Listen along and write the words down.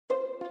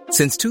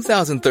Since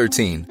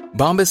 2013,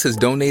 Bombas has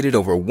donated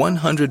over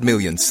 100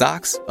 million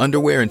socks,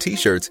 underwear, and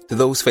T-shirts to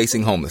those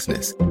facing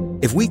homelessness.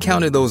 If we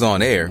counted those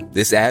on air,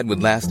 this ad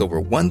would last over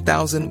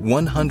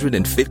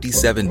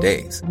 1,157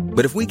 days.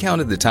 But if we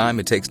counted the time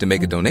it takes to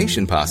make a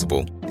donation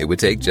possible, it would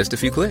take just a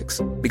few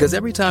clicks. Because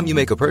every time you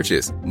make a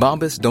purchase,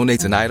 Bombas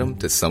donates an item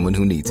to someone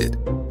who needs it.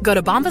 Go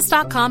to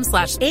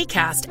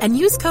bombas.com/ACAST and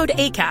use code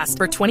ACAST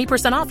for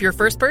 20% off your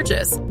first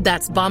purchase.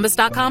 That's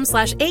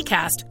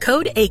bombas.com/ACAST,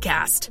 code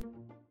ACAST.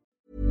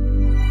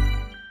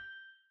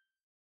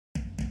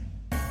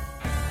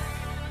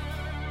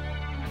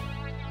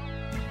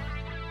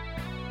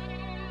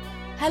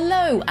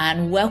 Hello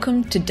and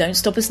welcome to Don't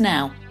Stop Us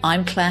Now.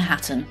 I'm Claire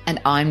Hatton. And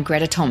I'm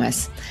Greta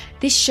Thomas.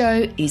 This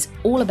show is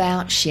all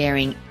about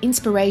sharing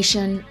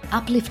inspiration,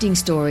 uplifting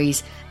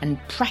stories, and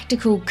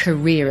practical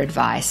career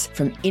advice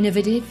from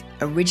innovative,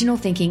 original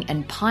thinking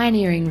and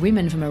pioneering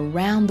women from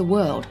around the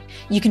world.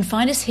 You can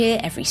find us here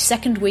every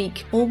second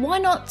week, or why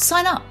not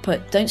sign up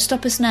at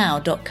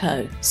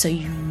don'tstopusnow.co so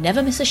you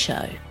never miss a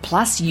show.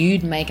 Plus,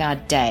 you'd make our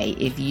day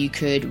if you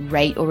could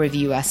rate or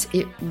review us.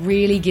 It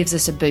really gives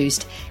us a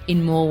boost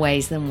in more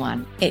ways than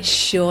one. It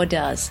sure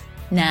does.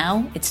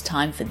 Now it's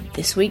time for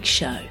this week's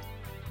show.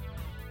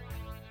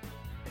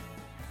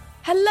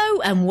 Hello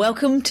and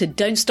welcome to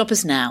Don't Stop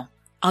Us Now.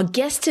 Our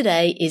guest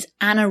today is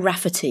Anna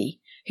Rafferty,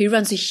 who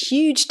runs a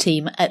huge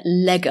team at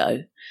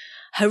Lego.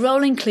 Her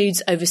role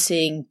includes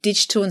overseeing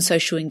digital and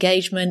social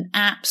engagement,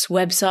 apps,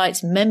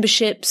 websites,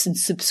 memberships and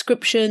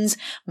subscriptions,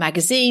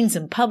 magazines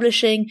and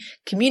publishing,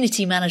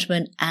 community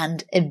management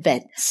and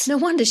events. No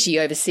wonder she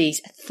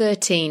oversees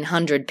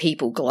 1,300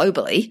 people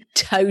globally.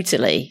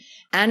 Totally.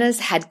 Anna's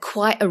had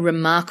quite a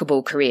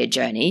remarkable career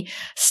journey.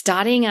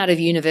 Starting out of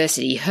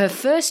university, her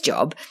first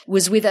job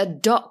was with a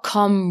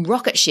 .com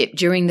rocket ship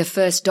during the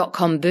first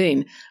 .com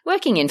boom,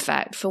 working, in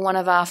fact, for one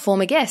of our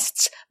former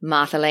guests,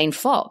 Martha Lane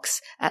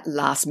Fox, at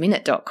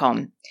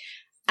lastminute.com.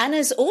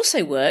 Anna's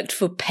also worked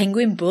for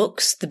Penguin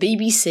Books, the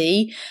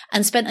BBC,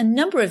 and spent a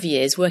number of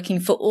years working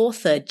for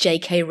author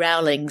J.K.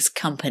 Rowling's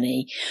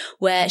company,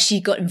 where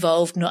she got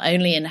involved not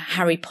only in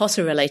Harry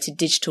Potter-related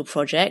digital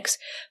projects,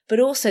 but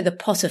also the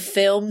Potter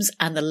films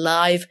and the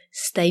live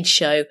stage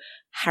show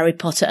Harry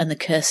Potter and the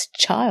Cursed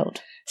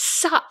Child.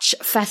 Such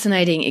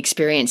fascinating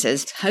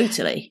experiences.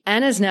 Totally.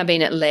 Anna's now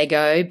been at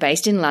Lego,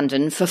 based in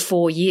London, for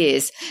 4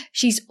 years.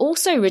 She's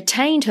also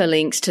retained her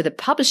links to the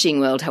publishing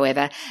world,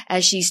 however,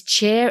 as she's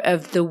chair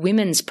of the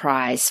Women's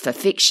Prize for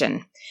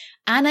Fiction.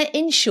 Anna,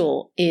 in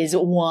short, is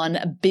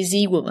one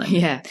busy woman.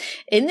 Yeah.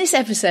 In this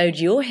episode,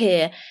 you'll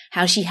hear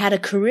how she had a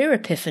career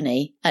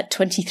epiphany at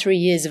 23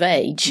 years of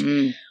age,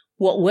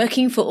 what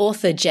working for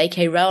author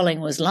J.K. Rowling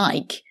was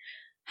like,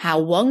 how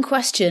one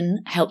question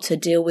helped her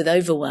deal with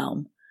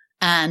overwhelm,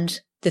 and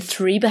the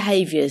 3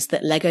 behaviours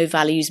that Lego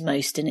values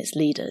most in its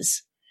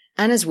leaders.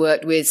 Anna's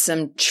worked with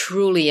some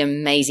truly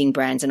amazing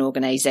brands and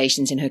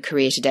organisations in her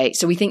career to date,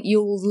 so we think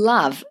you'll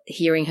love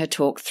hearing her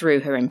talk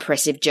through her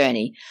impressive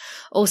journey.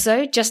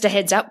 Also, just a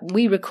heads up,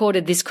 we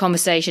recorded this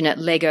conversation at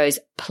Lego's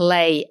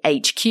Play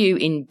HQ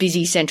in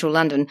busy central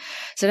London,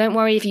 so don't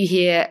worry if you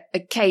hear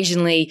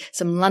occasionally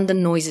some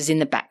London noises in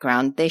the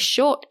background. They're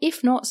short,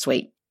 if not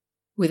sweet.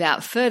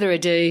 Without further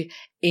ado,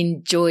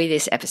 enjoy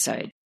this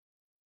episode.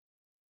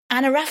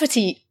 Anna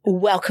Rafferty,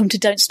 welcome to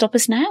Don't Stop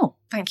Us Now.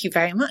 Thank you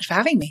very much for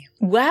having me.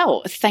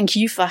 Wow, thank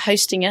you for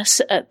hosting us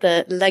at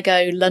the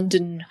Lego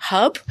London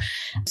hub.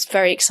 It's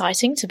very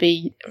exciting to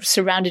be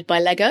surrounded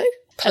by Lego.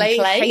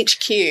 Play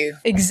HQ.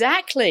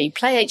 Exactly,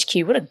 Play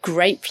HQ. What a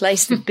great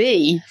place to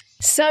be.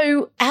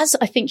 So, as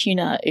I think you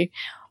know,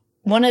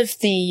 one of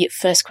the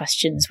first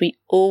questions we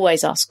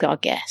always ask our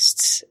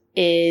guests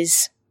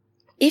is,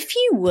 if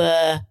you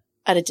were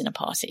at a dinner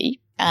party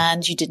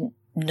and you didn't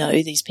know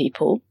these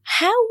people,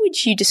 how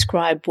would you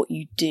describe what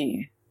you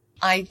do?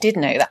 I did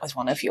know that was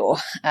one of your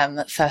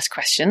first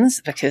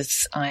questions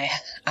because I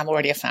am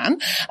already a fan.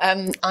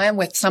 I am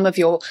with some of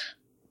your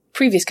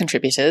previous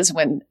contributors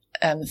when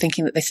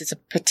thinking that this is a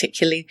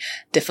particularly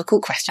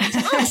difficult question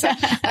to answer.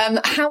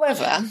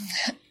 However,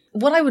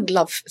 what I would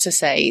love to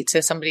say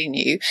to somebody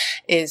new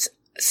is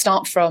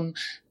start from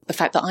the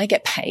fact that I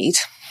get paid,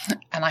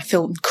 and I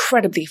feel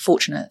incredibly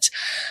fortunate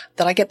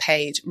that I get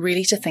paid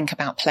really to think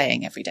about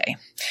playing every day.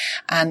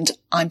 And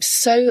I'm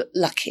so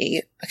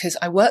lucky because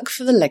I work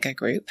for the Lego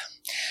Group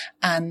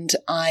and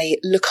I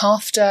look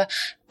after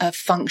a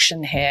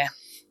function here,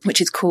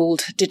 which is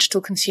called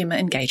Digital Consumer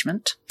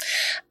Engagement.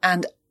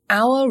 And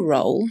our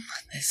role,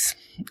 there's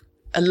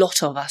a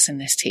lot of us in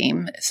this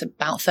team. It's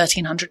about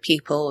 1,300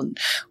 people and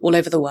all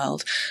over the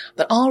world.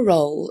 But our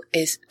role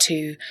is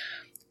to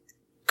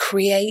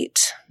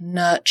create,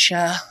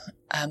 nurture,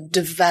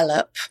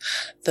 develop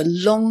the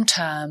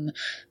long-term,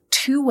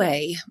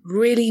 two-way,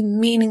 really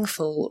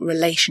meaningful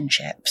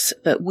relationships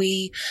that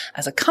we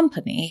as a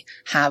company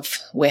have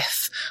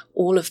with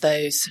all of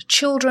those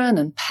children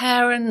and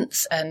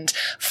parents and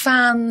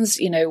fans,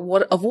 you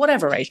know, of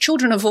whatever age,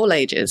 children of all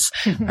ages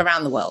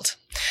around the world.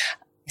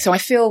 So I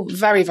feel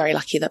very, very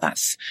lucky that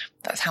that's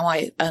how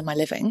I earn my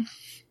living.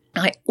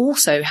 I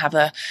also have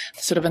a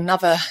sort of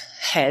another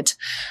head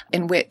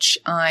in which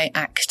I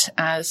act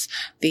as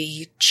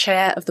the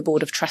chair of the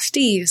board of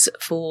trustees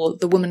for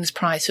the Women's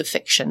Prize for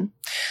Fiction,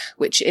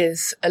 which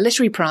is a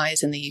literary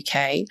prize in the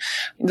UK.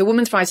 The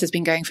Women's Prize has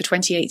been going for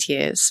 28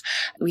 years.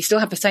 We still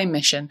have the same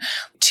mission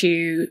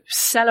to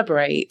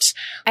celebrate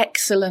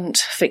excellent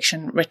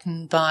fiction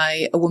written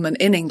by a woman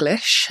in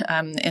English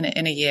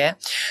in a year.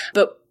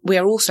 But we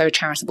are also a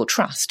charitable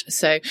trust.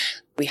 So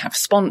we have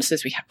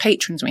sponsors, we have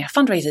patrons, we have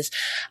fundraisers,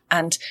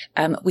 and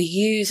we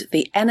use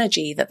the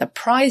energy that the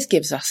prize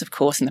gives us, of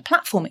course, and the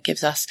platform it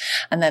gives us,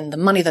 and then the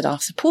money that our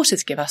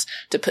supporters give us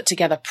to put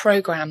together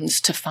programs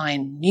to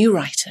find new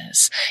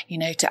writers,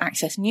 to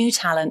access new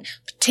talent,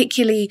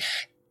 particularly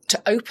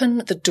to open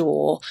the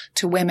door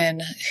to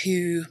women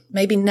who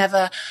maybe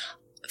never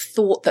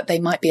thought that they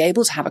might be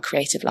able to have a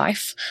creative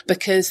life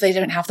because they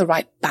don't have the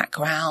right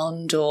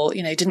background or,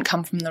 didn't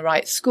come from the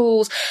right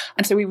schools.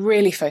 And so we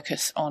really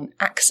focus on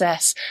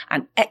access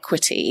and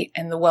equity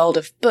in the world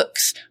of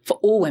books for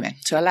all women,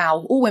 to allow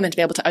all women to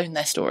be able to own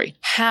their story.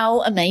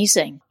 How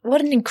amazing.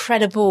 What an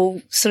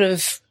incredible sort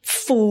of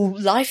full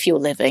life you're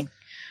living.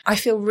 I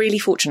feel really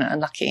fortunate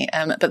and lucky,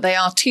 but they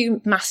are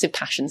two massive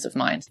passions of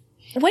mine.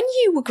 When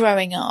you were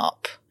growing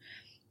up,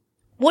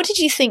 what did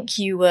you think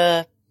you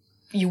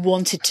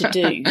wanted to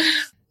do?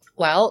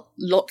 Well,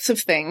 lots of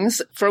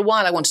things. For a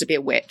while, I wanted to be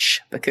a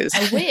witch because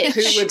a witch?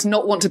 Who would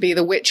not want to be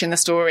the witch in the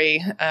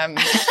story?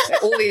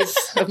 All these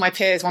of my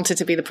peers wanted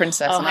to be the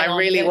princess, and I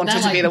really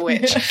wanted to be the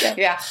witch. Okay.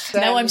 Yeah.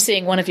 Now I'm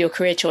seeing one of your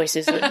career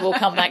choices that we'll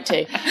come back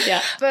to.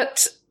 Yeah.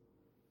 But,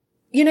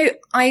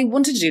 I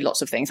wanted to do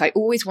lots of things. I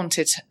always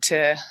wanted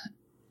to,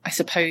 I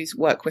suppose,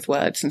 work with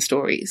words and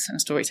stories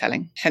and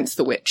storytelling, hence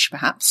the witch,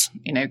 perhaps,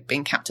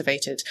 being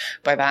captivated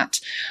by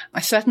that.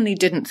 I certainly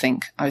didn't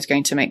think I was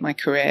going to make my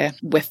career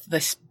with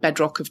this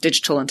bedrock of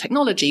digital and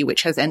technology,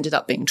 which has ended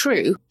up being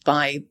true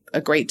by a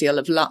great deal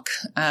of luck,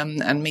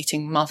 and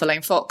meeting Martha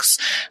Lane Fox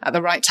at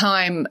the right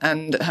time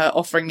and her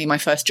offering me my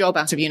first job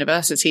out of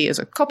university as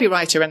a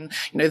copywriter and,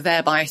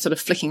 thereby sort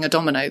of flicking a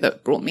domino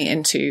that brought me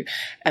into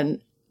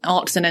an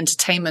arts and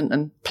entertainment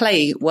and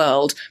play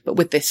world, but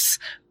with this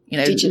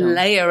digital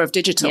layer of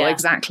digital,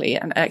 exactly,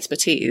 and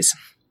expertise.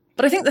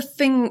 But I think the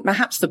thing,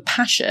 perhaps the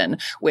passion,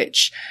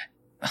 which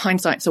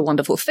hindsight's a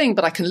wonderful thing,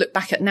 but I can look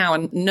back at now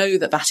and know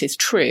that that is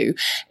true,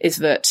 is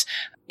that,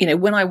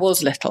 when I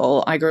was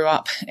little, I grew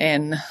up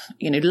in,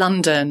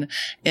 London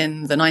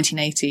in the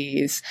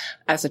 1980s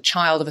as a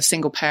child of a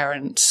single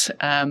parent,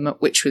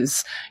 which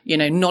was,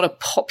 not a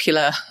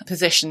popular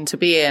position to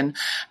be in,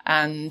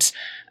 and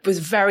was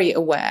very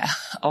aware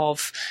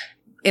of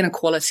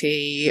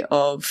inequality,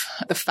 of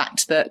the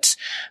fact that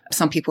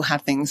some people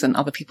had things and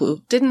other people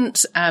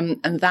didn't. And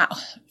that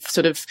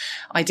sort of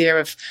idea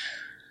of,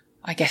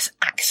 I guess,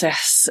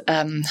 access,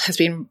 has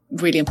been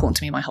really important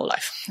to me my whole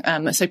life.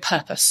 So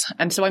purpose.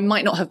 And so I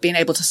might not have been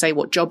able to say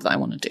what job that I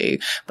want to do,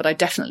 but I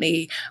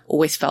definitely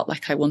always felt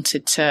like I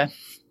wanted to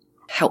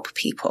help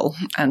people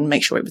and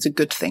make sure it was a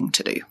good thing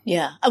to do.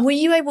 Yeah. And were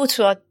you able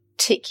to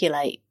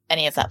articulate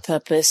any of that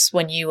purpose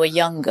when you were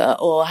younger,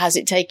 or has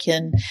it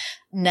taken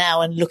now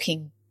and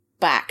looking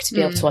back to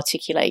be able to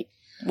articulate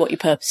what your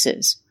purpose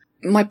is?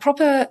 My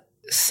proper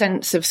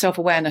sense of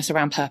self-awareness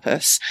around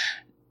purpose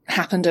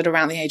happened at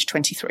around the age of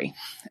 23.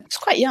 It's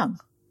quite young.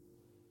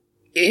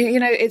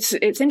 It's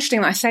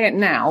interesting that I say it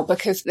now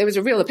because there was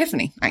a real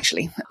epiphany,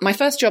 actually. My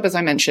first job, as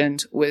I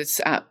mentioned,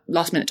 was at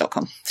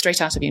lastminute.com, straight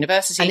out of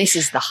university. And this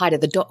is the height of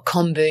the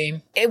 .com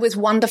boom. It was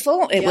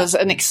wonderful. It was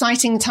an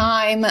exciting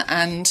time.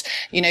 And,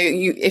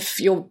 if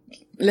you're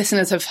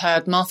listeners have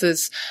heard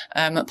Martha's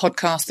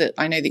podcast, that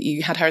I know that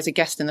you had her as a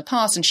guest in the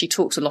past, and she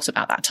talks a lot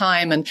about that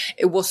time, and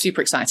it was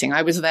super exciting.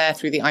 I was there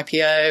through the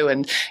IPO,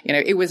 and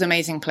it was an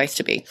amazing place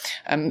to be.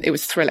 It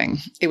was thrilling.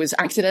 It was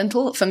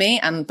accidental for me,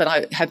 but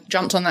I had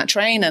jumped on that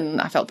train,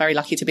 and I felt very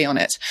lucky to be on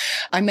it.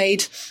 I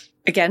made,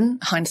 again,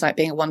 hindsight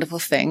being a wonderful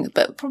thing,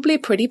 but probably a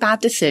pretty bad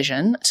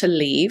decision to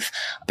leave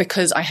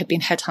because I had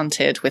been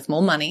headhunted with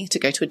more money to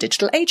go to a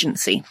digital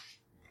agency.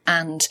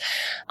 And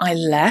I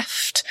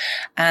left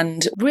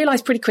and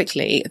realized pretty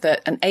quickly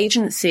that an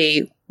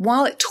agency,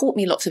 while it taught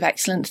me lots of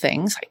excellent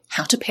things, like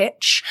how to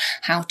pitch,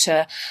 how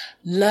to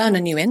learn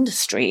a new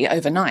industry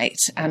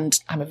overnight, and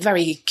I'm a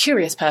very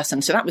curious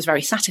person, so that was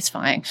very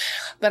satisfying.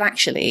 But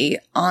actually,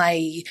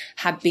 I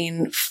had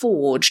been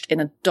forged in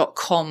a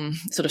 .com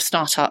sort of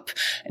startup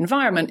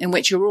environment in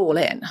which you're all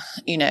in,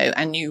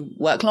 and you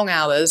work long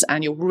hours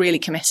and you're really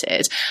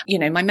committed.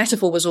 My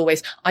metaphor was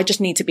always, I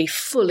just need to be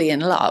fully in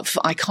love.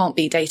 I can't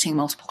be dating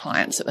multiple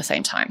clients at the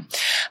same time.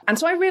 And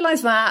so I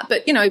realized that,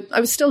 but, I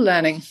was still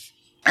learning.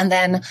 And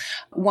then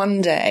one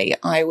day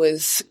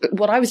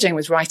what I was doing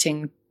was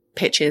writing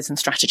pitches and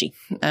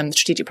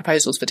strategic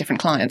proposals for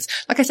different clients.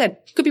 Like I said,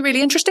 could be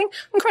really interesting,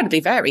 incredibly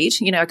varied.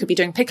 I could be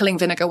doing pickling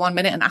vinegar one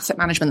minute and asset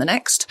management the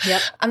next.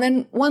 Yep. And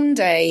then one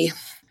day,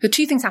 the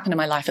two things happened in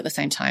my life at the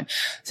same time.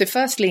 So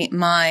firstly,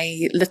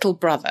 my little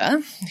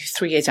brother, who's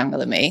 3 years younger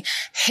than me,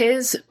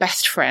 his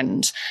best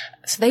friend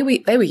So they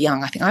were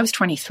young. I think I was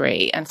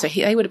 23. And so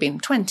they would have been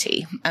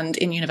 20 and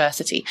in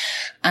university.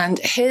 And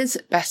his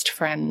best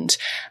friend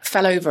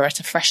fell over at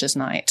a freshers'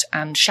 night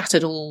and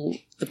shattered all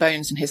the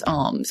bones in his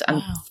arms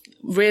and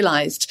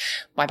realized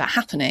by that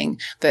happening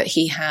that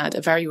he had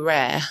a very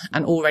rare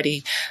and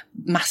already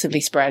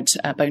massively spread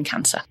bone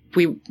cancer.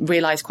 We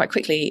realized quite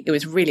quickly it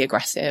was really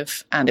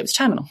aggressive and it was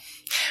terminal.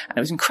 And it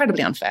was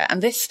incredibly unfair.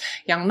 And this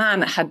young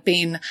man had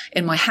been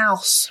in my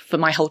house for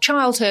my whole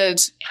childhood,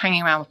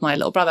 hanging around with my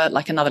little brother,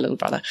 like another little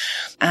brother.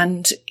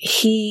 And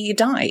he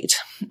died.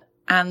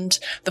 And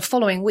the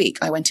following week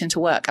I went into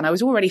work and I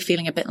was already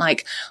feeling a bit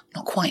like,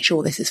 I'm not quite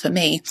sure this is for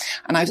me.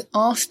 And I was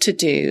asked to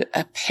do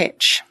a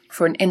pitch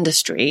for an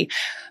industry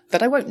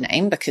that I won't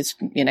name because,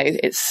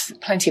 it's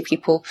plenty of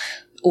people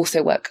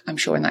also work, I'm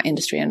sure, in that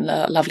industry and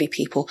lovely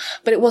people.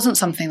 But it wasn't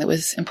something that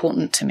was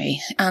important to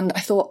me. And I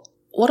thought,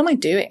 what am I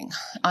doing?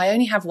 I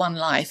only have one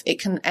life.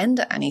 It can end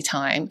at any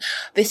time.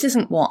 This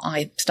isn't what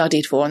I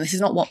studied for, and this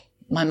is not what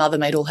my mother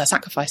made all her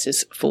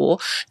sacrifices for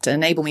to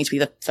enable me to be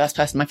the first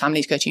person in my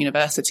family to go to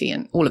university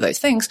and all of those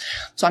things.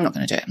 So I'm not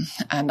going to do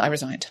it. And I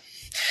resigned.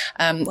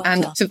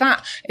 And so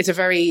that is a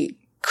very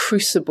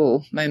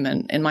crucible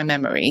moment in my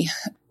memory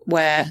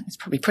where it's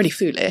probably pretty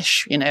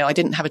foolish. I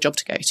didn't have a job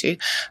to go to,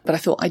 but I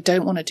thought, I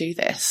don't want to do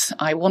this.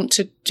 I want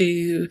to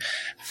do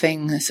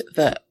things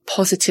that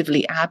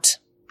positively add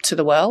to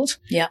the world.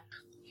 Yeah.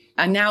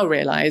 I now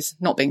realize,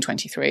 not being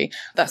 23,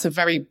 that's a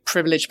very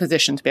privileged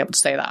position to be able to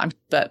say that.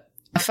 But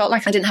I felt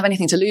like I didn't have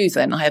anything to lose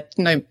then. I had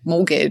no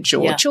mortgage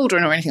or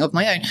children or anything of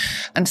my own.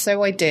 And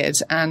so I did.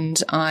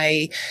 And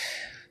I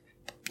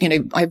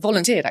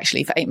volunteered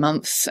actually for 8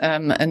 months,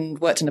 and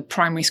worked in a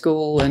primary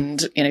school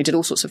and, did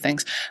all sorts of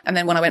things. And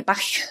then when I went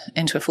back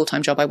into a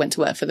full-time job, I went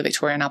to work for the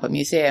Victoria and Albert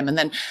Museum. And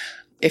then,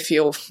 if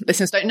your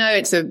listeners don't know,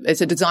 it's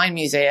a design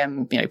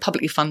museum,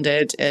 publicly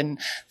funded in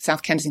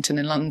South Kensington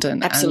in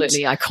London.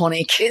 Absolutely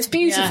iconic. It's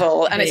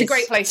beautiful and it's a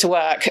great place to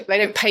work. They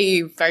don't pay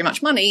you very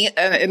much money.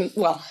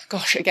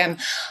 Again,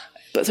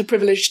 that's a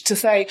privilege to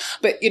say,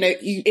 but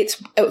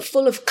it's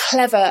full of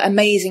clever,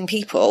 amazing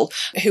people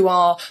who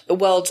are the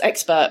world's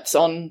experts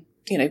on,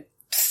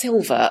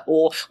 silver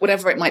or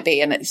whatever it might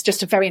be. And it's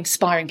just a very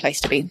inspiring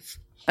place to be.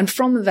 And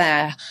from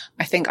there,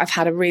 I think I've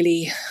had a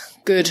really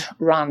good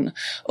run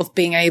of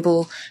being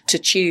able to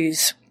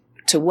choose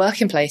to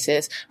work in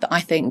places that I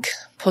think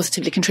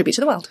positively contribute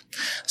to the world.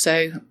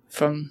 So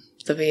from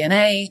the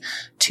V&A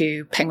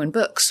to Penguin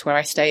Books, where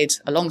I stayed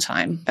a long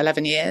time,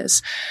 11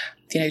 years,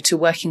 to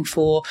working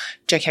for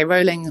J.K.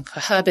 Rowling for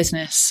her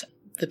business,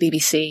 the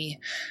BBC,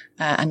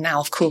 and now,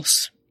 of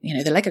course,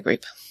 the Lego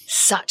Group.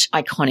 Such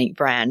iconic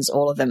brands,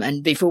 all of them.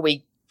 And before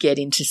we get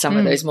into some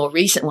of those more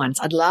recent ones,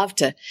 I'd love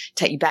to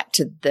take you back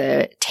to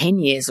the 10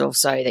 years or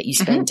so that you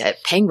spent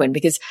at Penguin,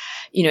 because,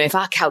 if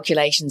our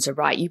calculations are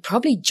right, you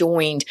probably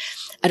joined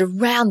at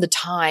around the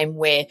time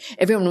where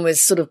everyone was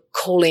sort of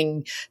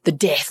calling the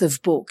death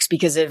of books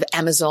because of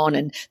Amazon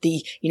and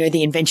the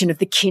invention of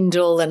the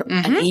Kindle and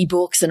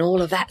ebooks and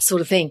all of that sort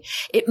of thing.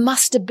 It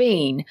must have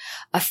been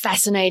a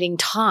fascinating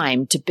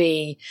time to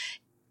be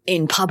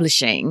in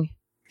publishing.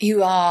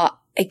 You are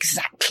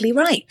exactly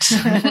right.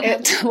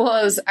 It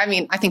was,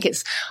 I think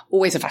it's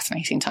always a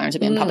fascinating time to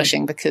be in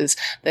publishing because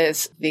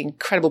there's the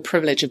incredible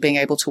privilege of being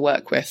able to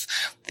work with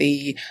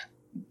the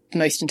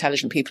most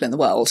intelligent people in the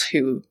world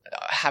who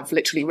have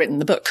literally written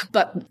the book.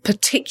 But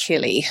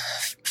particularly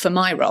for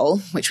my role,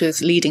 which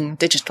was leading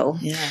digital,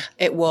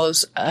 it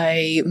was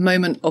a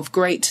moment of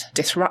great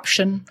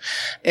disruption.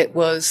 It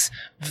was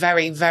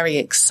very, very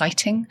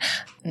exciting,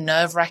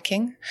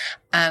 nerve-wracking,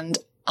 and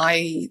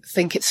I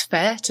think it's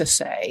fair to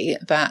say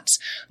that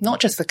not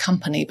just the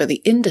company, but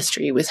the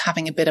industry was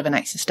having a bit of an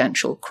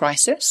existential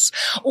crisis,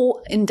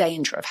 or in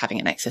danger of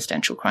having an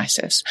existential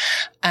crisis.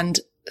 And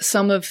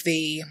some of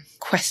the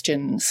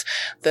questions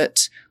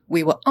that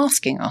we were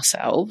asking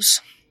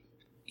ourselves,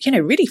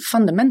 really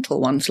fundamental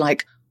ones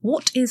like,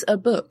 what is a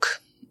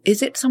book?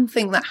 Is it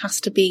something that has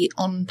to be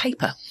on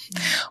paper?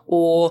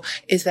 Or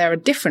is there a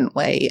different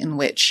way in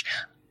which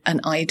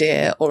an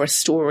idea or a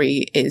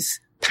story is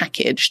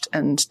packaged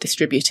and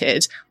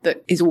distributed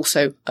that is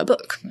also a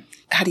book?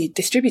 How do you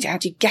distribute it? How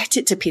do you get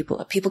it to people?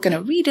 Are people going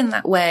to read in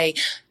that way?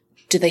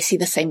 Do they see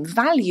the same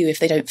value if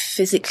they don't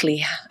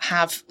physically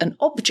have an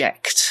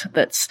object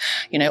that's,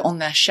 on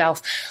their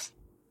shelf?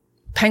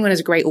 Penguin is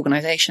a great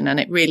organization, and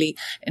it really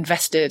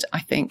invested, I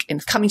think, in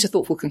coming to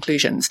thoughtful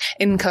conclusions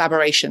in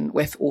collaboration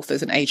with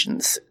authors and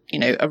agents,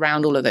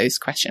 around all of those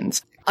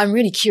questions. I'm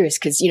really curious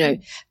because,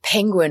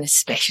 Penguin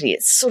especially,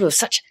 it's sort of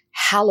such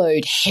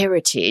hallowed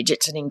heritage.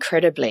 It's an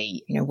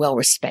incredibly,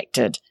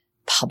 well-respected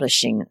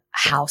publishing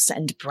house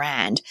and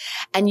brand.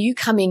 And you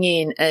coming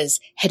in as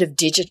head of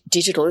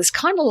digital is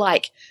kind of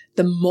like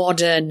the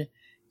modern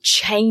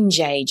change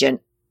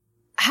agent.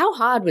 How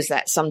hard was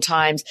that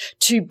sometimes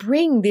to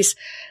bring this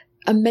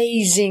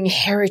amazing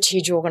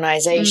heritage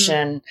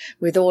organization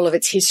with all of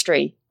its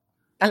history?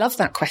 I love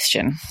that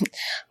question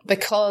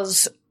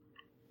because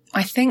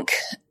I think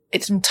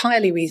it's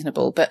entirely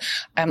reasonable, but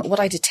what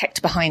I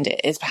detect behind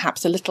it is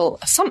perhaps a little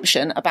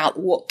assumption about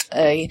what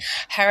a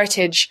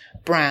heritage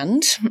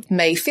brand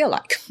may feel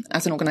like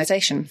as an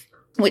organisation,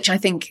 which I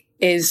think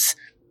is,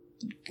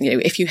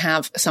 if you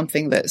have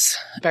something that's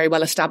very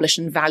well established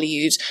and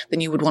valued,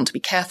 then you would want to be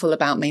careful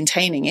about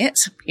maintaining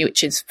it,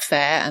 which is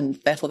fair, and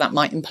therefore that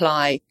might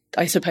imply,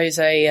 I suppose,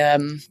 a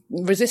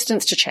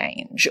resistance to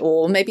change,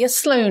 or maybe a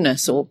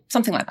slowness or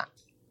something like that.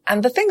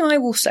 And the thing I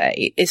will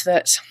say is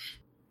that,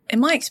 in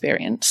my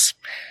experience,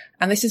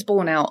 and this is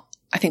borne out,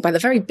 I think, by the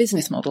very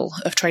business model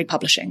of trade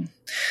publishing,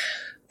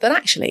 that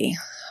actually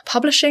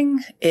publishing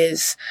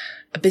is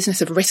a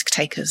business of risk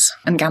takers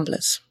and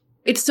gamblers.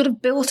 It's sort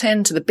of built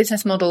into the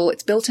business model,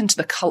 it's built into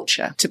the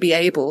culture to be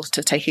able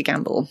to take a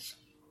gamble.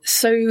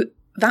 So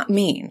that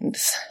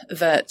means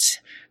that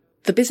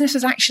the business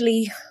is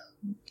actually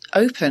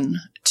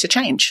open to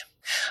change,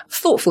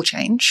 thoughtful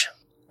change,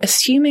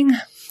 assuming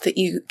that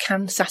you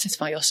can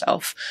satisfy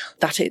yourself,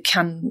 that it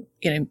can,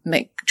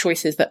 make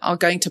choices that are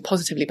going to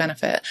positively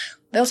benefit.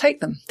 They'll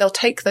take them. They'll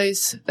take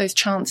those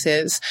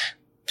chances,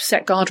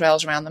 set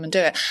guardrails around them and do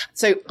it.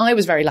 So I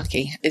was very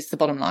lucky, is the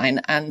bottom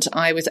line. And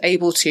I was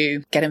able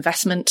to get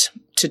investment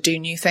to do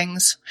new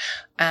things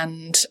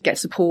and get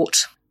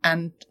support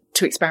and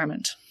to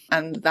experiment.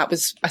 And that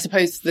was, I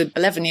suppose, the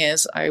 11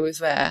 years I was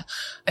there.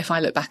 If I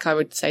look back, I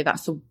would say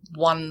that's the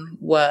one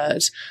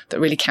word that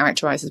really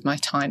characterizes my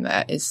time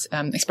there is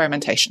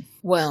experimentation.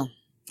 Well,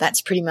 that's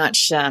pretty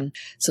much sort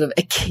of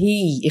a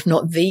key, if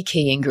not the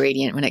key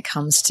ingredient when it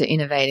comes to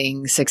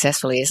innovating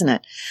successfully, isn't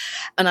it?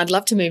 And I'd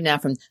love to move now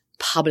from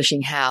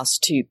publishing house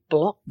to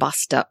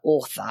blockbuster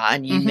author.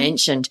 And you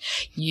mentioned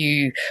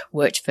you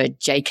worked for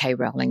J.K.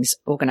 Rowling's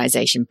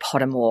organization,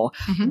 Pottermore.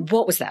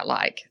 What was that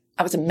like?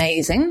 That was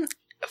amazing.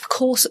 Of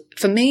course,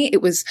 for me,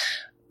 it was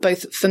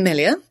both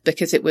familiar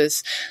because it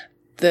was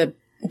the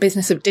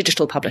business of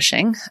digital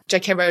publishing.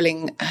 J.K.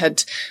 Rowling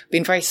had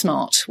been very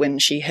smart when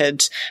she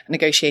had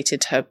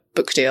negotiated her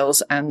book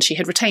deals, and she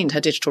had retained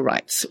her digital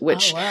rights,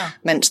 which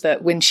meant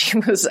that when she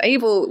was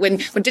able, when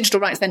digital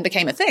rights then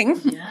became a thing,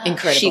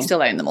 incredible, she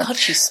still owned them all. God,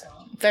 she's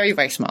very,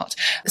 very smart.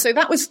 So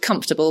that was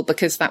comfortable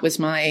because that was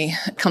my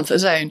comfort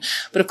zone.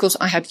 But of course,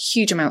 I had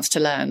huge amounts to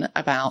learn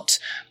about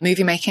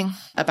movie making,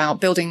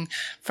 about building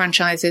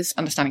franchises,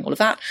 understanding all of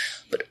that.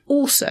 But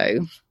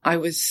also, I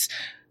was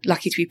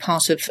lucky to be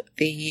part of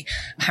the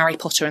Harry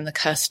Potter and the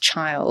Cursed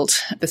Child,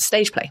 the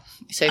stage play.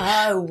 So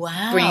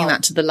bringing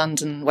that to the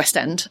London West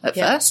End at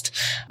first.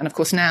 And of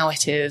course, now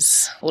it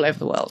is all over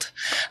the world.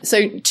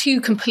 So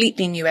 2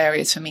 completely new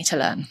areas for me to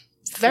learn.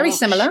 Very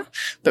similar,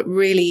 but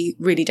really,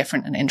 really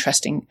different and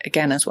interesting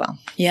again as well.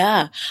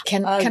 Yeah.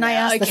 Can I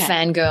ask the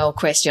fangirl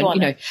question?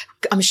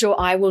 I'm sure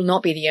I will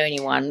not be the only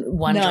one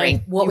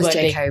wondering what was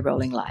J.K.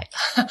 Rowling like?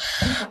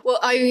 Well,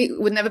 I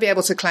would never be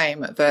able to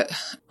claim that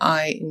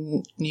I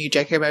knew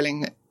J.K.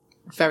 Rowling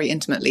very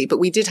intimately, but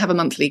we did have a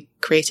monthly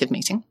creative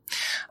meeting.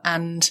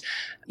 And,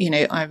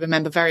 I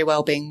remember very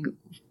well being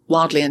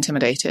wildly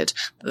intimidated,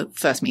 the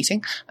first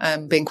meeting,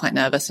 being quite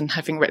nervous and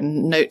having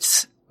written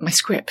notes, my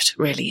script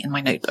really in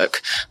my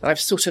notebook that I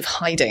was sort of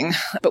hiding,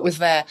 but was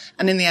there.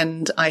 And in the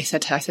end, I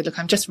said to her, look,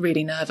 I'm just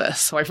really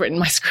nervous. So I've written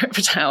my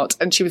script out.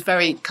 And she was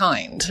very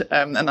kind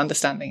and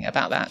understanding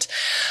about that.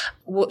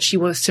 What she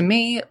was to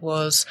me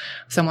was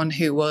someone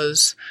who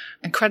was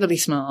incredibly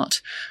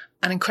smart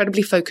and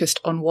incredibly focused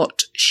on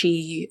what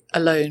she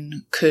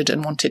alone could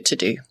and wanted to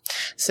do.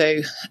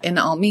 So in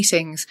our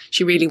meetings,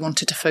 she really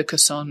wanted to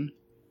focus on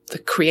the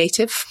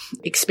creative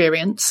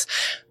experience.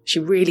 She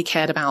really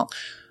cared about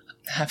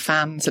her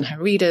fans and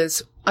her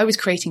readers. I was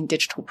creating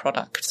digital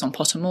products on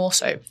Pottermore.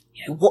 So,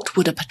 what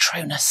would a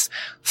Patronus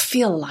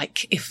feel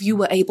like if you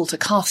were able to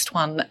cast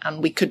one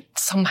and we could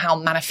somehow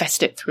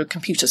manifest it through a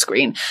computer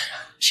screen?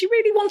 She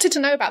really wanted to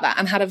know about that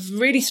and had a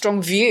really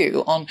strong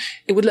view on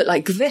it would look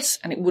like this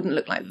and it wouldn't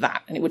look like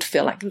that. And it would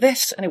feel like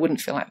this and it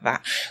wouldn't feel like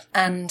that.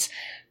 And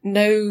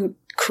no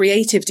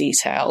creative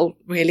detail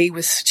really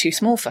was too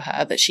small for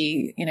her, that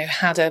she,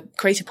 had a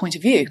creative point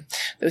of view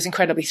that was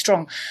incredibly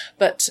strong.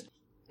 But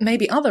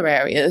maybe other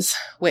areas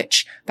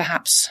which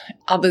perhaps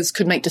others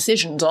could make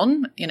decisions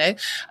on,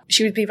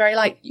 she would be very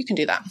like, you can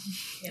do that.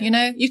 You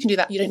can do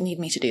that. You don't need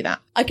me to do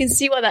that. I can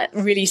see why that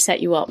really set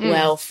you up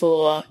well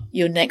for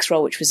your next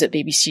role, which was at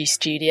BBC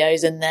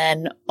Studios, and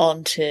then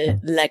on to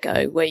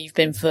Lego, where you've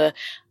been for,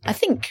 I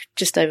think,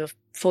 just over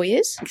 4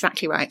 years.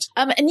 Exactly right.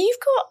 And you've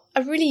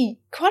got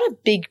quite a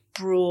big,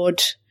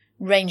 broad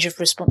range of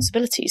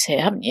responsibilities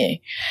here, haven't you?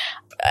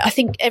 I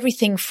think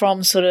everything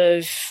from sort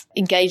of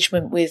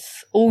engagement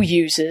with all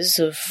users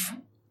of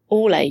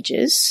all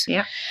ages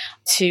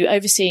to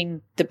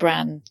overseeing the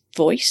brand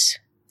voice.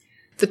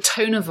 The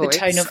tone of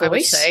voice. I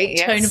would say.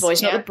 Yes. Tone of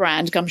voice, not the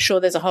brand. I'm sure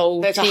there's a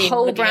whole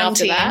brand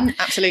team. That.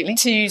 Absolutely.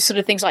 To sort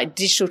of things like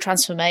digital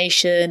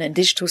transformation and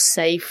digital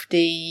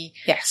safety.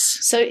 Yes.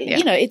 So,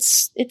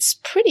 it's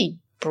pretty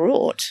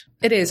broad.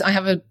 It is. I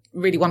have a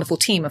really wonderful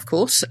team, of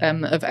course,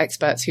 of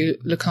experts who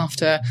look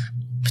after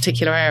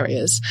particular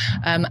areas.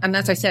 And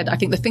as I said, I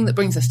think the thing that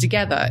brings us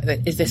together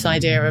is this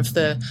idea of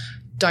the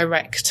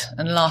direct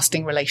and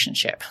lasting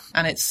relationship.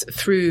 And it's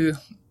through,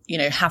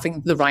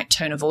 having the right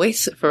tone of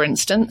voice, for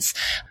instance,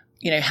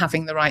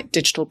 having the right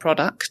digital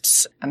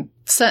products. And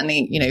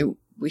certainly,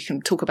 we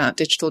can talk about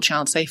digital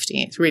child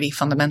safety. It's really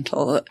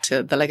fundamental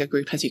to the Lego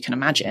Group, as you can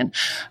imagine.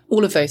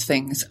 All of those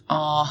things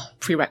are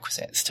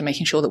prerequisites to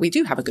making sure that we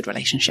do have a good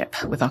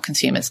relationship with our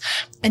consumers.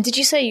 And did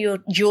you say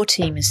your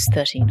team is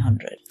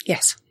 1,300?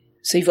 Yes.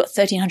 So you've got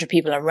 1,300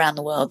 people around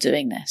the world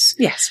doing this?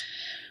 Yes.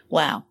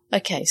 Wow.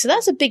 Okay. So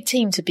that's a big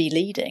team to be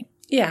leading.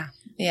 Yeah.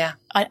 Yeah.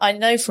 I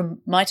know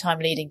from my time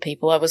leading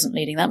people, I wasn't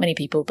leading that many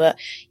people, but,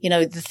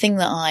 the thing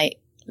that I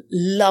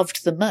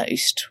loved the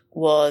most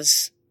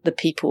was the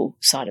people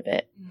side of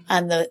it.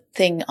 And the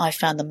thing I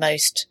found the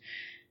most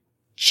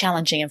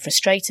challenging and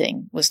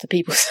frustrating was the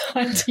people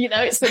side.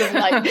 It's sort of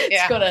like,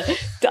 it's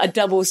got a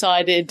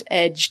double-sided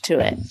edge to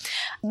it.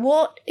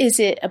 What is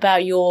it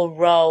about your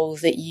role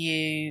that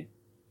you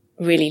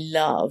really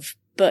love,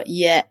 but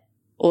yet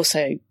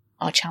also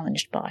are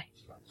challenged by?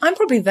 I'm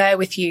probably there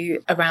with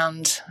you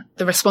around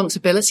the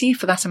responsibility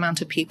for that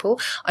amount of people.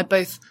 I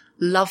both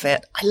love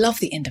it. I love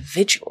the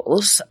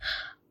individuals.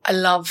 I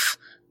love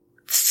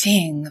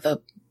seeing the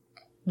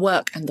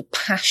work and the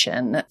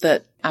passion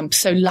that I'm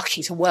so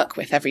lucky to work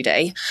with every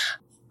day.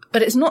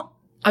 But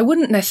I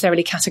wouldn't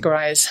necessarily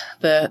categorize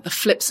the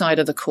flip side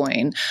of the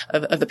coin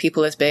of the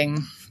people as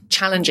being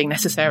challenging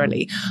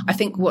necessarily. I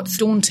think what's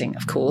daunting,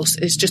 of course,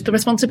 is just the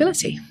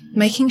responsibility,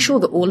 making sure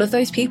that all of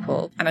those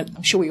people, and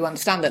I'm sure you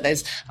understand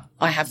that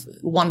I have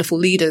wonderful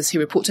leaders who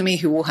report to me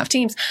who all have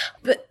teams,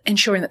 but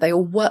ensuring that they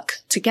all work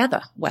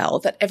together well,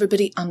 that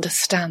everybody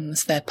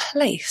understands their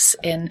place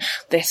in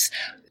this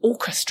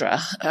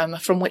orchestra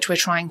from which we're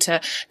trying to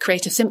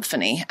create a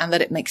symphony, and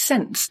that it makes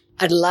sense.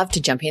 I'd love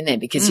to jump in there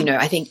because,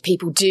 I think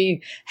people do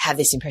have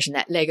this impression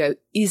that Lego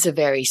is a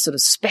very sort of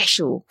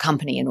special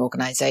company and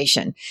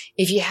organization.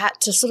 If you had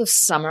to sort of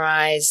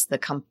summarize the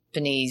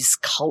company's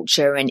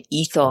culture and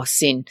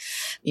ethos in,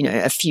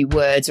 a few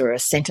words or a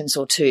sentence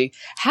or two,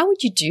 how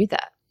would you do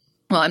that?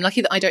 Well, I'm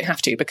lucky that I don't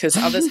have to, because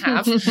others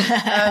have.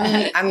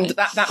 And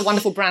that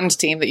wonderful brand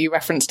team that you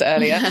referenced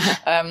earlier,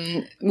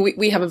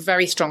 we have a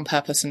very strong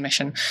purpose and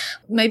mission.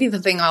 Maybe the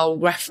thing I'll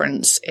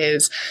reference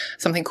is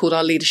something called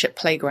our leadership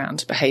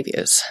playground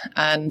behaviors.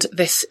 And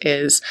this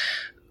is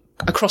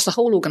across the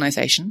whole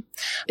organization.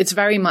 It's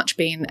very much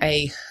been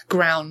a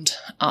ground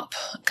up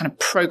kind of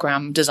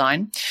program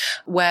design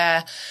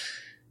where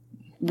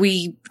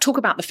we talk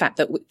about the fact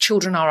that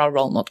children are our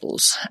role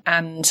models,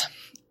 and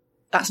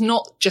that's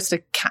not just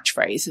a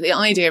catchphrase. The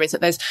idea is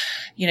that there's,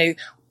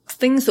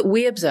 things that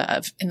we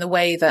observe in the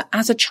way that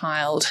as a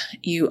child,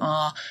 you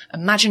are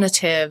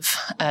imaginative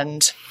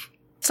and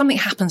something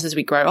happens as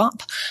we grow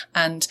up,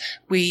 and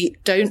we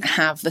don't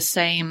have the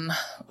same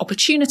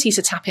opportunity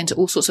to tap into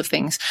all sorts of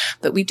things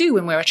that we do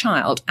when we're a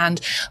child.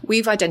 And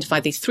we've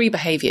identified these 3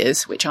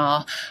 behaviors, which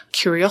are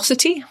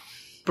curiosity,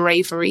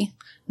 bravery,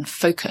 and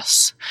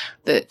focus,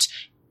 that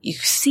you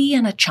see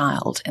in a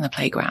child in the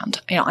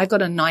playground. I've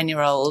got a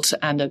 9-year-old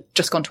and a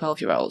just gone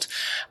 12-year-old,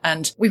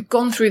 and we've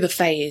gone through the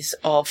phase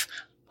of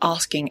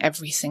asking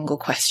every single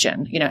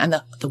question, and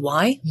the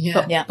why.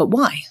 But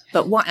why?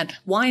 But why? And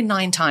why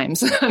 9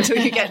 times until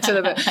you get to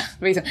the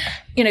reason?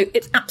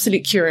 It's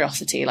absolute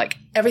curiosity. Like,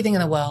 everything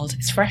in the world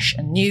is fresh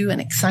and new and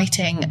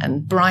exciting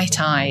and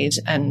bright-eyed,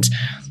 and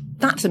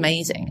that's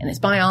amazing. And it's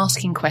by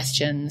asking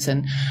questions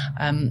and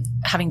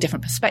having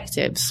different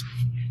perspectives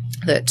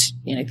that,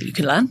 that you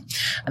can learn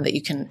and that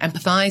you can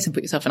empathize and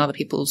put yourself in other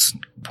people's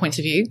points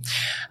of view.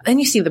 Then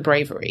you see the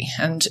bravery.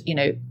 And,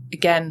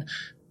 again,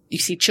 you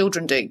see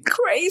children doing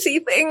crazy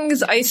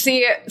things. I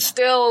see it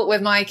still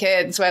with my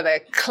kids where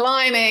they're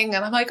climbing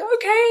and I'm like,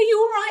 okay, you're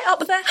all right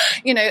up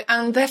there,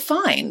 and they're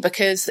fine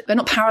because they're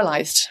not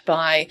paralyzed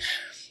by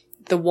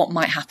the what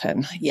might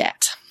happen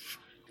yet.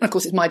 And of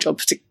course, it's my job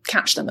to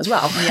catch them as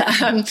well.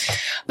 Yeah.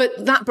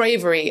 But that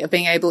bravery of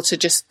being able to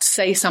just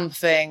say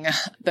something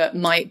that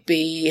might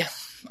be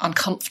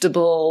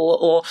uncomfortable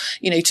or,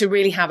 to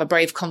really have a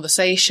brave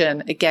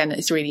conversation, again,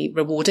 is really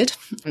rewarded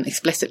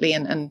explicitly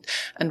and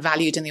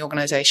valued in the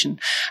organization.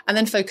 And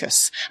then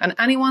focus. And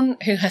anyone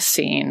who has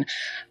seen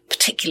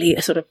particularly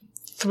a sort of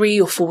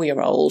 3 or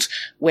 4-year-old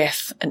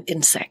with an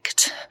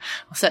insect.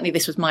 Well, certainly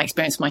this was my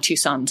experience with my 2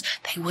 sons.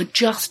 They would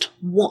just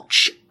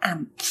watch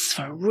ants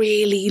for a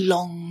really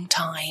long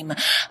time.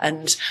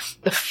 And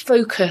the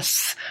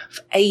focus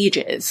for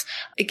ages,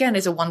 again,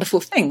 is a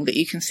wonderful thing that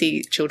you can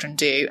see children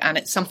do. And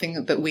it's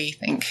something that we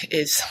think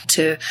is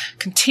to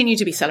continue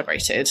to be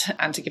celebrated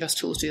and to give us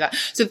tools to do that.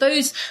 So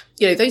those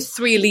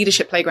 3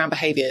 leadership playground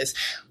behaviors,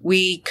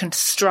 we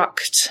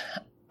construct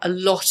a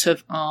lot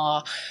of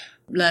our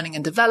learning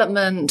and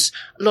development,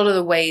 a lot of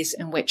the ways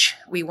in which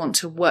we want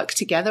to work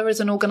together as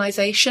an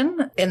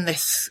organization in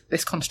this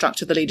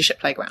construct of the leadership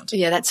playground.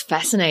 Yeah, that's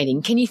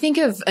fascinating. Can you think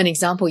of an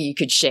example you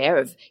could share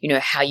of,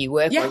 how you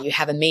work or you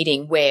have a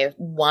meeting where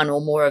one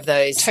or more of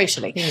those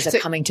things are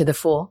coming to the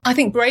fore? I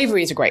think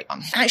bravery is a great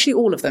one. Actually,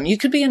 all of them. You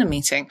could be in a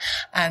meeting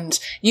and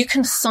you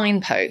can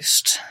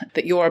signpost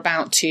that you're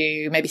about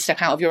to maybe step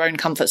out of your own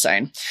comfort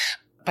zone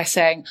by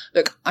saying,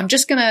 look, I'm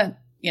just going to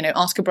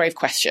ask a brave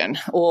question,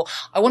 or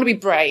I want to be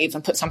brave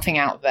and put something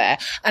out there.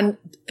 And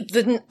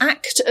the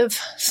act of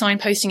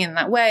signposting in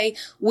that way,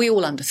 we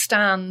all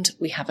understand,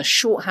 we have a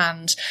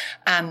shorthand,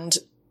 and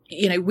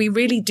we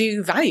really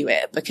do value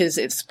it, because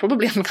it's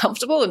probably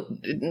uncomfortable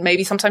and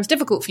maybe sometimes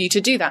difficult for you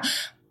to do that,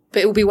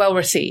 but it will be well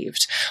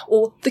received.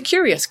 Or the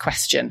curious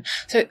question.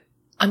 So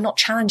I'm not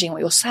challenging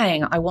what you're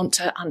saying. I want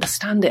to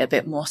understand it a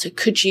bit more. So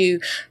could you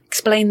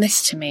explain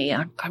this to me?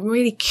 I'm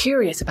really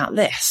curious about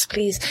this.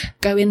 Please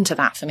go into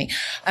that for me.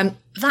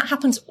 That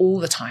happens all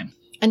the time.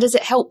 And does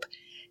it help?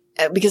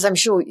 Because I'm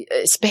sure,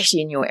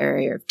 especially in your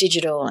area of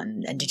digital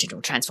and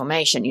digital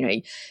transformation,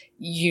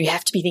 you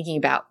have to be thinking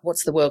about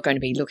what's the world going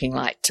to be looking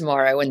like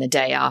tomorrow and the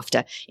day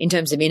after. In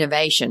terms of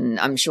innovation,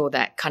 I'm sure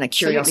that kind of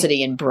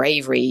curiosity and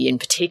bravery in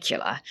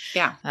particular.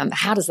 Yeah.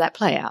 How does that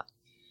play out?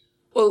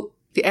 Well,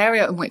 the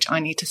area in which I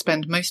need to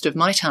spend most of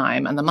my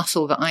time and the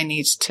muscle that I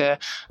need to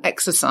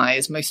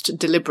exercise most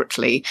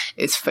deliberately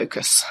is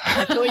focus.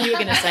 I thought you were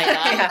going to say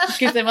that,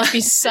 because there must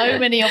be so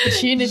many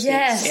opportunities.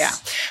 Yes. Yeah.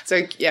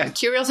 So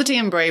curiosity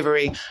and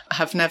bravery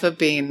have never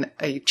been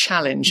a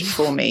challenge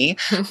for me,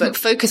 but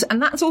focus. And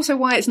that's also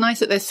why it's nice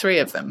that there's three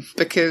of them,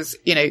 because,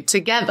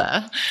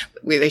 together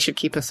they should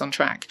keep us on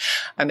track.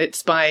 And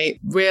it's by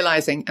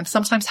realizing, and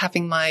sometimes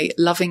having my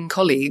loving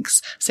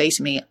colleagues say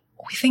to me,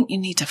 we think you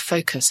need to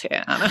focus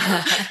here,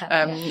 Anna,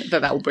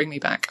 that will bring me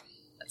back.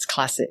 That's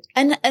classic.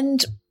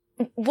 And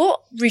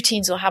what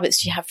routines or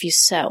habits do you have for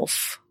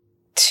yourself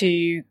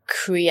to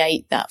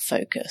create that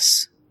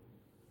focus?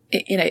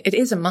 It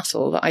is a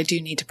muscle that I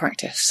do need to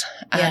practice.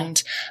 Yeah.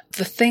 And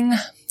the thing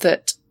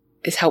that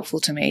is helpful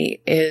to me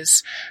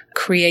is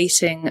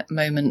creating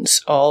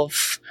moments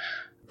of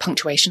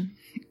punctuation,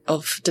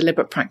 of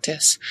deliberate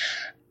practice,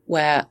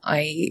 where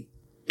I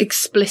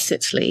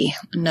explicitly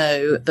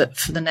know that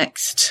for the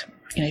next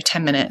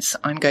 10 minutes,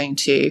 I'm going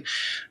to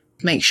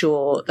make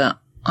sure that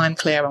I'm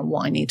clear on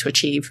what I need to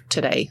achieve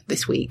today,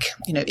 this week,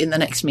 in the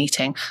next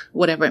meeting,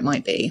 whatever it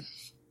might be.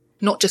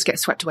 Not just get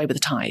swept away with the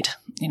tide,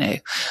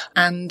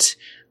 And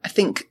I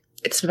think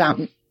it's about,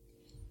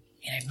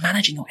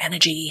 managing your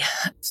energy,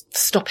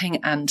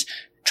 stopping and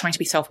trying to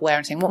be self-aware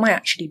and saying, what am I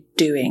actually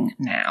doing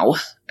now?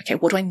 Okay,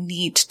 what do I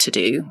need to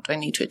do? What do I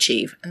need to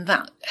achieve? And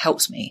that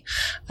helps me,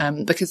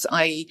 because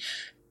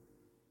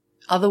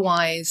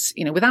otherwise,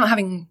 without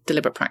having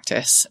deliberate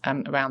practice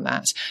around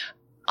that,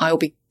 I'll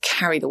be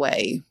carried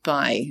away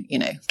by,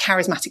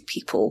 charismatic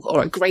people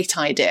or a great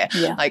idea.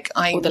 Yeah.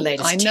 Or the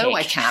latest I know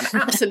I can.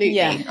 Absolutely.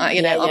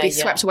 I'll be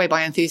swept away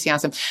by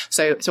enthusiasm.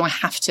 So I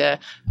have to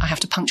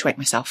punctuate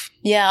myself.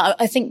 Yeah.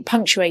 I think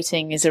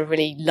punctuating is a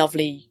really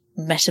lovely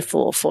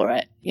metaphor for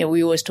it.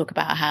 We always talk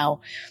about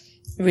how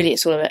really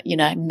it's all about,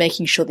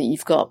 making sure that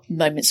you've got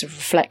moments of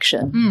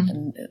reflection.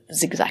 And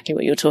that's exactly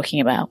what you're talking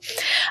about.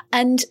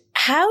 And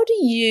how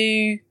do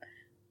you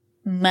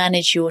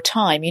manage your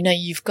time?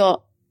 You've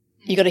got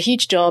a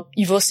huge job.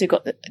 You've also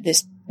got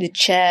the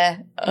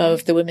chair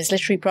of the Women's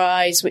Literary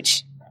Prize,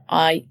 which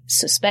I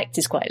suspect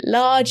is quite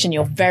large, and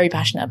you're very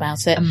passionate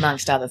about it.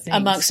 Amongst other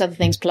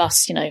things,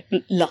 plus,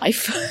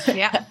 life,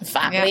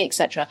 family,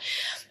 etc.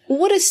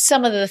 What are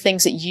some of the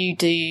things that you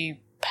do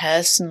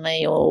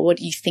personally, or what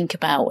do you think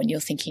about when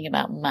you're thinking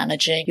about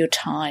managing your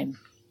time?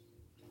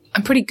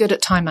 I'm pretty good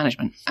at time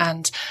management,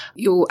 and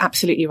you're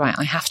absolutely right.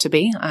 I have to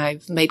be.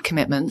 I've made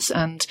commitments,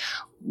 and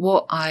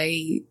what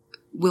I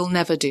will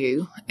never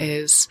do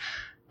is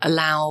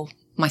allow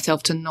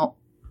myself to not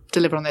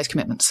deliver on those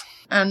commitments.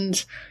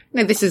 And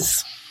this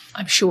is,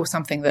 I'm sure,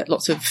 something that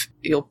lots of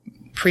your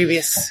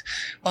previous,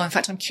 in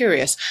fact, I'm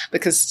curious,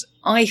 because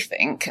I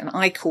think, and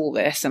I call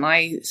this, and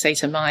I say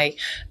to my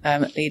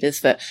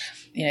leaders that,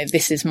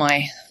 this is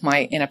my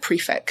inner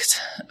prefect,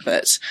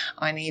 that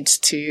I need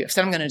to, if I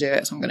said I'm going to do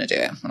it, so I'm going to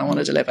do it, and I want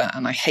to deliver,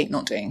 and I hate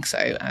not doing so.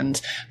 And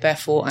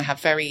therefore I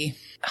have very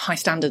high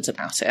standards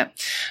about it.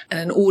 And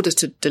in order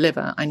to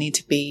deliver, I need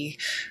to be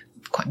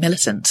quite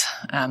militant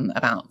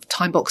about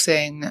time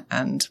boxing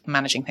and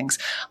managing things.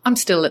 I'm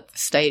still at the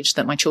stage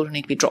that my children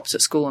need to be dropped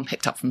at school and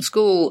picked up from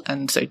school.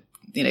 And so,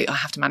 I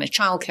have to manage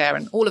childcare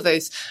and all of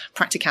those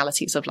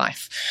practicalities of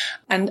life.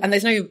 And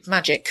there's no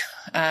magic.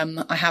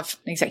 I have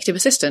an executive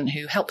assistant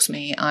who helps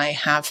me. I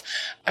have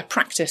a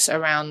practice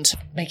around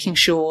making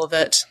sure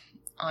that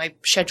I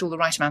schedule the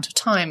right amount of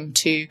time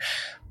to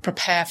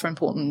prepare for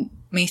important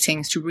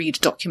meetings, to read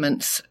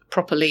documents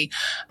properly.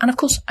 And of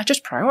course, I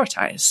just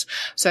prioritize.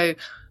 So,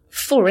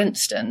 for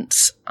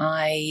instance,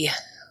 I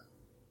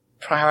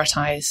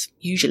prioritize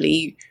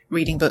usually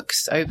reading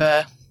books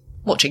over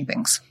watching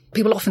things.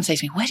 People often say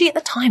to me, where do you get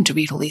the time to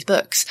read all these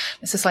books?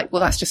 It's just like,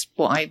 well, that's just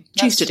what I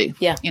choose to do.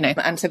 Yeah.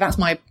 And so that's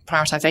my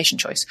prioritization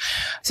choice.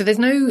 So there's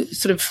no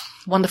sort of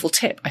wonderful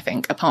tip, I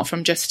think, apart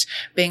from just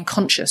being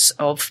conscious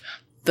of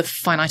the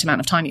finite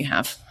amount of time you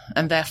have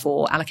and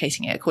therefore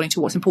allocating it according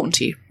to what's important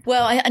to you.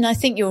 Well, I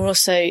think you're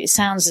also, it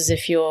sounds as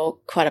if you're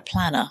quite a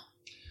planner.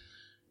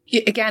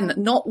 Again,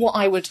 not what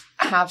I would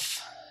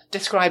have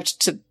described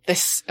to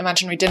this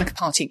imaginary dinner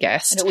party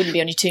guest. And it wouldn't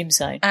be on your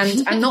tombstone.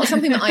 And not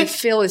something that I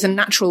feel is a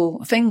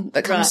natural thing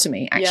that comes to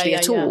me actually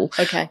at all.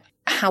 Okay.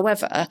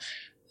 However,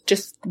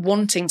 just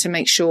wanting to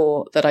make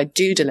sure that I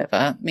do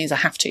deliver means I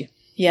have to.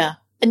 Yeah.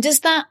 And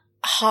does that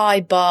high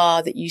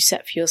bar that you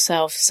set for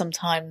yourself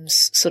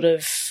sometimes sort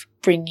of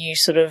bring you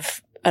sort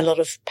of a lot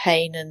of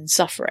pain and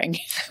suffering?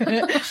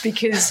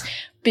 because,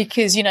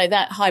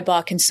 that high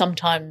bar can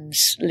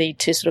sometimes lead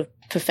to sort of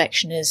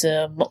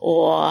perfectionism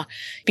or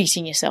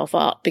beating yourself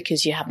up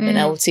because you haven't been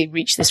able to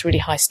reach this really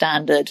high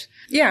standard.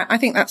 Yeah, I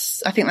think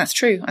that's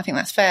true. I think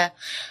that's fair.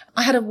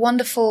 I had a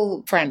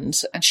wonderful friend,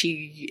 and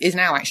she is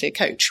now actually a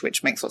coach,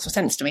 which makes lots of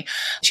sense to me.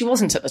 She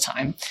wasn't at the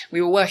time.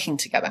 We were working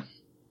together.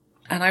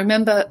 And I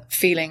remember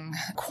feeling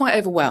quite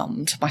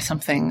overwhelmed by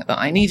something that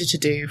I needed to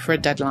do for a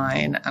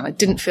deadline. And I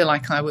didn't feel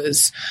like I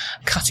was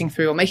cutting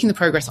through or making the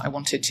progress I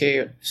wanted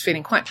to. I was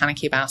feeling quite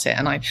panicky about it.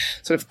 And I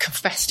sort of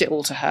confessed it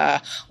all to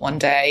her one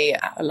day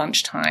at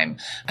lunchtime.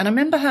 And I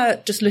remember her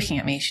just looking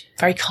at me, she's a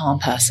very calm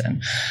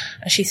person.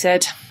 And she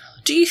said,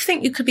 "Do you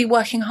think you could be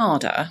working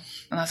harder?"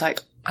 And I was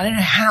like, I don't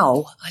know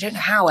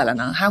how,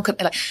 Eleanor. How could,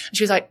 and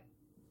she was like,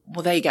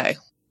 "Well, there you go.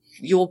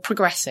 You're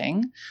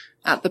progressing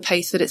at the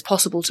pace that it's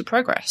possible to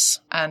progress.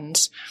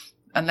 And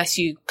unless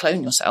you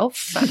clone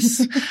yourself,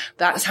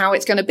 that's how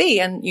it's going to be.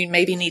 And you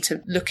maybe need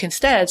to look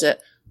instead at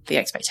the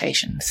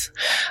expectations."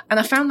 And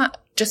I found that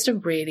just a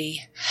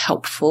really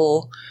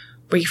helpful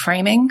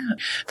reframing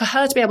for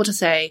her to be able to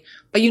say,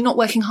 "Are you not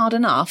working hard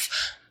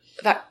enough?"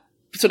 That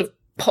sort of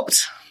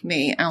popped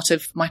me out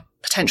of my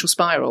potential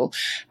spiral.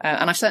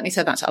 And I've certainly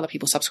said that to other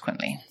people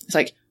subsequently. It's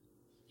like,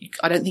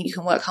 I don't think you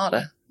can work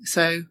harder.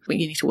 So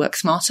you need to work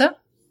smarter,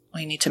 or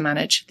you need to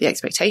manage the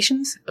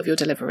expectations of your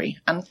delivery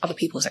and other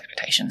people's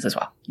expectations as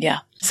well. Yeah,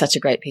 such a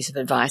great piece of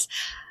advice.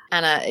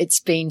 Anna, it's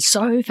been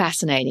so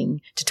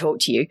fascinating to talk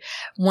to you.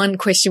 One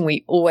question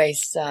we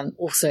always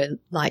also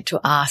like to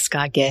ask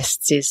our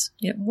guests is,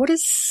 what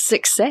does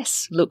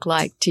success look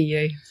like to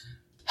you?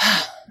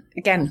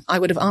 Again, I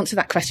would have answered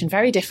that question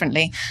very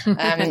differently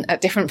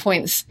at different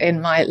points in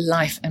my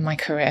life and my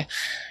career.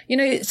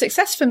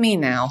 Success for me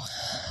now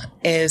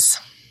is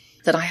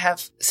that I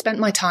have spent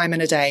my time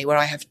in a day where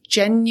I have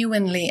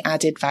genuinely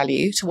added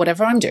value to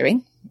whatever I'm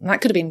doing. And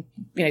that could have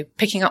been,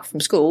 picking up from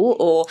school,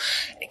 or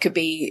it could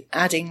be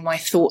adding my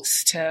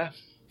thoughts to,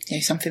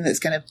 something that's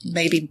going to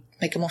maybe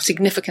make a more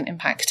significant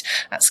impact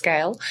at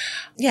scale.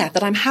 Yeah,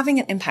 that I'm having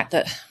an impact,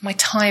 that my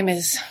time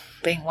is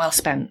being well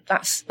spent.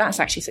 That's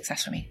actually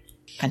success for me.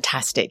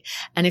 Fantastic.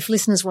 And if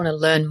listeners want to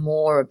learn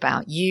more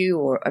about you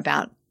or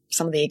about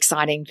some of the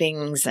exciting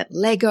things that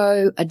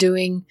Lego are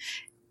doing,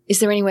 is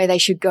there any way they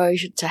should go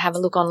to have a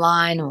look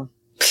online? Or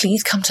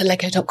please come to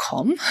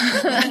lego.com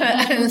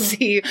and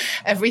see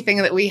everything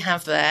that we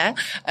have there.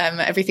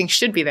 Everything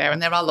should be there.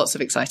 And there are lots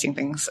of exciting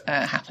things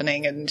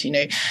happening, and,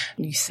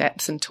 new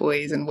sets and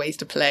toys and ways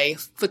to play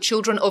for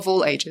children of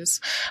all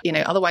ages.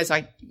 Otherwise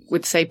I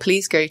would say,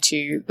 please go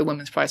to the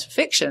Women's Prize for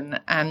Fiction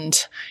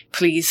and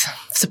please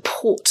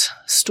support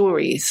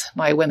stories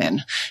by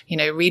women.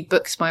 Read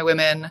books by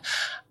women.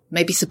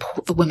 Maybe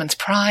support the Women's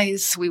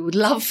Prize. We would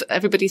love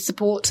everybody's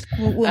support.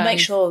 We'll make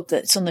sure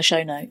that it's on the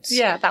show notes.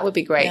 Yeah, that would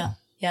be great.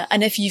 Yeah.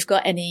 And if you've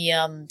got any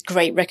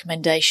great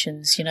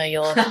recommendations,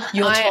 your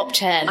top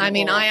 10.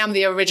 I am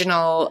the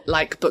original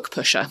book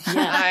pusher.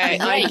 Yeah.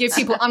 I give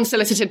people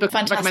unsolicited book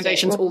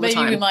recommendations all the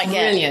time. Maybe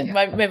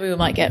we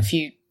might get a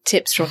few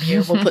tips from you,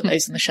 and we'll put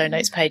those on the show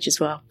notes page as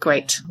well.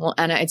 Great. Well,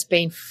 Anna, it's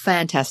been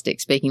fantastic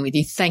speaking with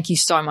you. Thank you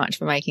so much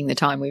for making the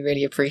time. We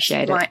really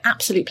appreciate it. My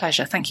absolute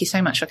pleasure. Thank you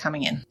so much for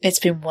coming in. It's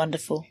been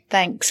wonderful.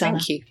 Thanks, Anna.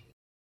 Thank you.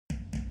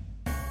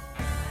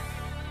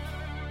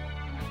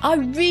 I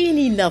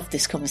really loved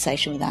this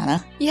conversation with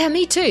Anna. Yeah,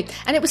 me too.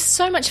 And it was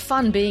so much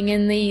fun being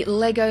in the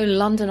Lego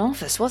London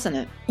office, wasn't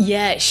it?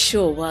 Yeah, it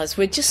sure was.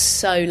 We're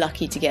just so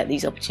lucky to get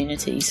these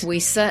opportunities.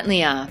 We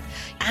certainly are.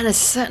 Anna's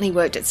certainly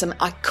worked at some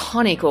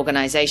iconic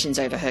organisations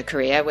over her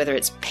career, whether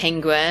it's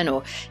Penguin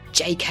or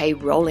J.K.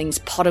 Rowling's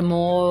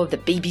Pottermore, the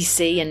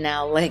BBC, and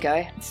now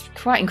Lego. It's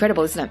quite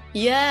incredible, isn't it?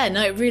 Yeah,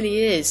 no, it really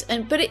is.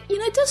 But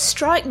it does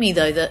strike me,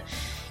 though, that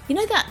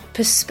that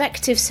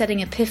perspective-setting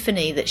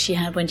epiphany that she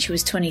had when she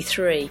was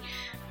 23,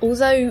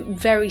 although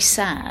very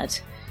sad,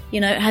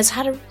 has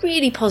had a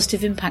really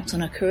positive impact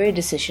on her career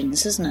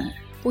decisions, hasn't it?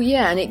 Well,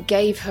 yeah, and it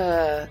gave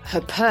her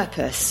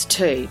purpose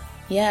too.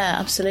 Yeah,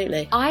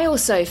 absolutely. I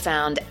also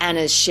found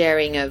Anna's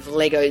sharing of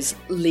Lego's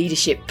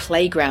leadership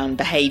playground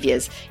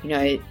behaviours,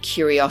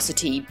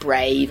 curiosity,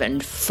 brave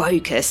and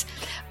focus,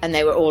 and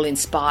they were all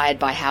inspired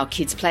by how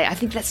kids play. I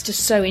think that's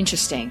just so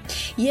interesting.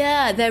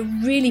 Yeah, they're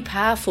really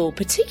powerful,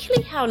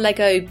 particularly how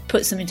Lego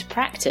puts them into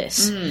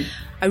practice.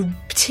 I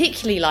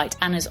particularly liked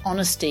Anna's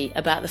honesty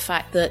about the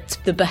fact that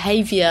the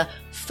behaviour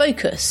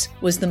focus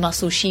was the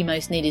muscle she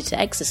most needed to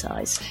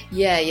exercise.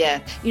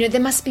 Yeah.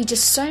 There must be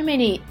just so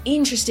many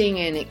interesting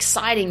and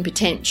exciting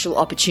potential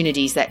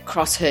opportunities that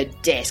cross her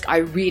desk. I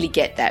really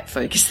get that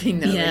focus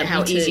thing, though, and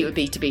how easy it would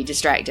be to be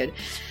distracted.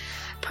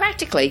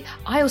 Practically,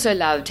 I also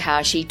loved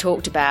how she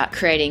talked about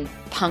creating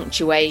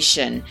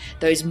punctuation,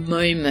 those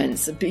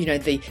moments,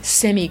 the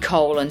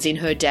semicolons in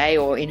her day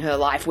or in her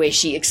life where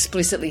she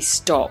explicitly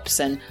stops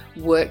and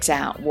works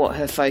out what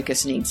her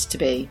focus needs to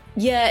be.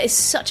 Yeah, it's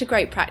such a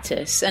great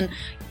practice. And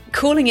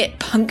calling it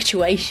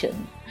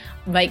punctuation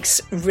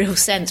makes real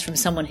sense from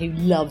someone who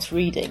loves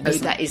reading. Oh,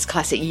 that is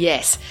classic,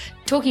 yes.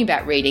 Talking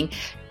about reading,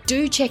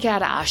 do check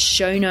out our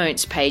show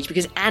notes page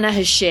because Anna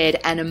has shared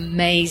an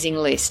amazing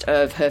list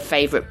of her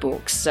favourite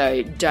books,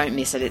 so don't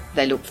miss it.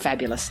 They look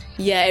fabulous.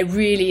 Yeah, it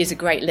really is a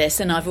great list,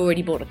 and I've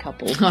already bought a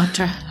couple.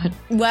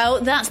 Well,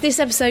 that's this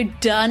episode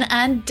done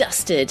and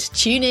dusted.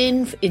 Tune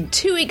in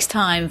 2 weeks'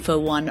 time for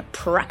one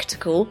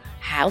practical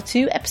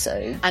how-to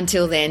episode.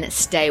 Until then,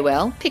 stay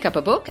well, pick up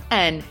a book,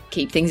 and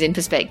keep things in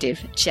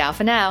perspective. Ciao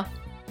for now.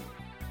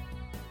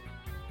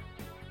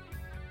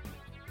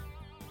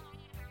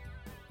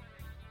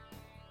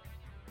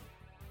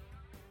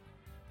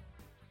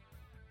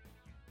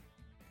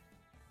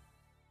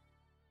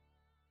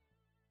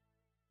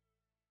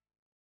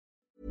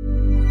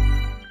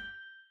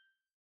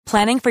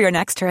 Planning for your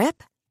next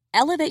trip?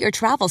 Elevate your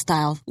travel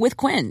style with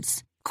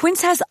Quince.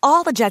 Quince has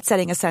all the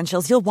jet-setting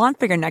essentials you'll want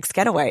for your next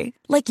getaway,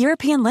 like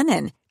European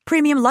linen,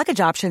 premium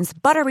luggage options,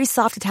 buttery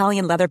soft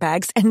Italian leather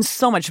bags, and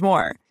so much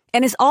more.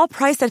 And is all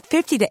priced at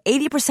 50 to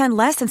 80%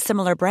 less than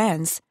similar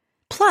brands.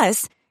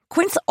 Plus,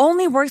 Quince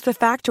only works with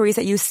factories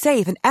that use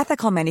safe and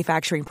ethical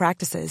manufacturing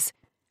practices.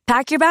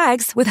 Pack your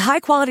bags with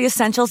high-quality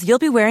essentials you'll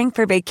be wearing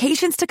for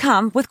vacations to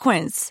come with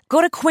Quince.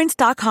 Go to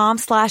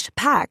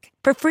quince.com/pack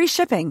for free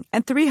shipping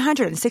and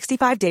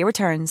 365-day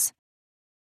returns.